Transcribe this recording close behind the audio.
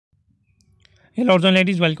Hello and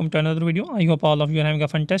ladies, welcome to another video. I hope all of you are having a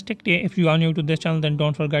fantastic day. If you are new to this channel, then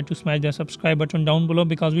don't forget to smash the subscribe button down below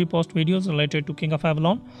because we post videos related to King of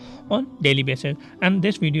Avalon on daily basis. And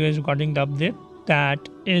this video is regarding the update that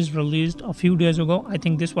is released a few days ago. I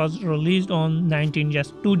think this was released on 19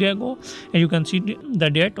 just 2 days ago. And you can see the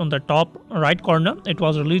date on the top right corner. It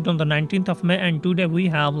was released on the 19th of May, and today we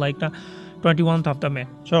have like the 21th of the May.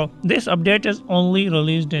 So this update is only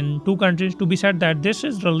released in 2 countries. To be said that this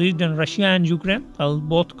is released in Russia and Ukraine.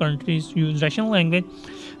 Both countries use Russian language.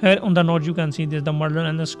 Here on the note you can see this: the murder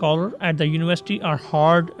and the scholar at the university are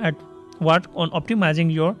hard at work on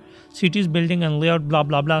optimizing your city's building and layout, blah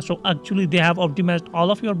blah blah. So actually they have optimized all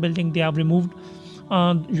of your building. They have removed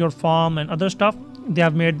your farm and other stuff. They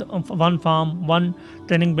have made one farm, one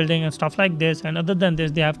training building and stuff like this. And other than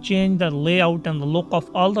this, they have changed the layout and the look of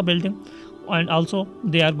all the building. And also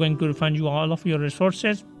they are going to refund you all of your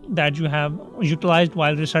resources that you have utilized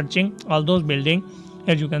while researching all those buildings.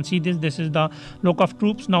 As you can see this is the look of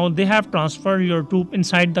troops. Now they have transferred your troop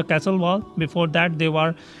inside the castle wall. Before that they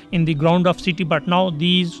were in the ground of city, but now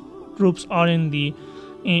these troops are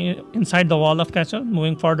inside the wall of castle.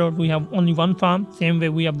 Moving forward, we have only one farm. Same way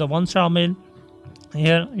we have the one sawmill.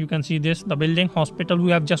 Here you can see this, the building hospital.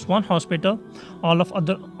 We have just one hospital. All of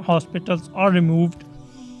other hospitals are removed.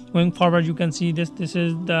 Going forward, you can see this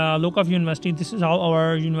is the look of university. This is how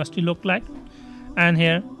our university look like. And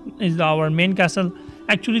here is our main castle.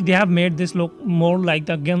 Actually they have made this look more like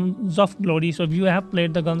the Guns of Glory. So if you have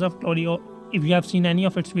played the Guns of Glory, or if you have seen any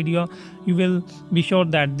of its video, you will be sure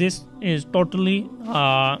that this is totally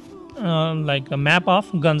like the map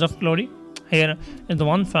of Guns of Glory. Here is the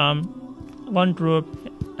one farm, one troop,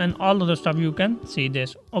 and all other stuff. You can see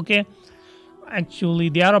this. Okay, actually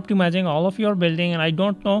they are optimizing all of your building, and I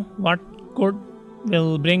don't know what good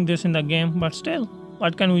will bring this in the game, but still,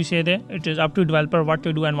 what can we say there? It is up to developer what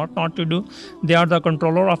to do and what not to do. They are the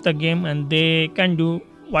controller of the game and they can do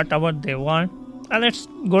whatever they want, and it's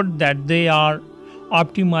good that they are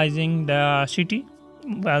optimizing the city.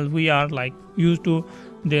 Well, we are like used to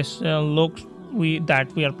this looks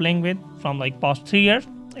that we are playing with from like past 3 years.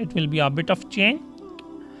 It will be a bit of change.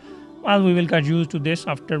 Well, we will get used to this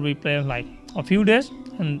after we play like a few days,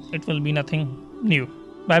 and it will be nothing new.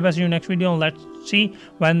 Bye bye, see you next video. Let's see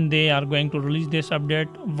when they are going to release this update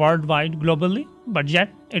worldwide, globally, but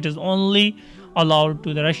yet it is only allowed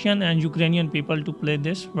to the Russian and Ukrainian people to play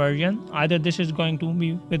this version. Either this is going to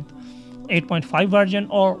be with 8.5 version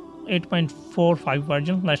or 8.45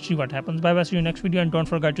 version. Let's see what happens. Bye bye, see you next video, and don't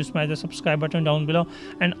forget to smash the subscribe button down below.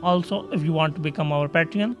 And also, if you want to become our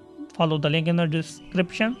Patreon, follow the link in the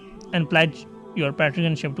description and pledge your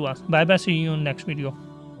Patreonship to us. Bye bye, see you in next video.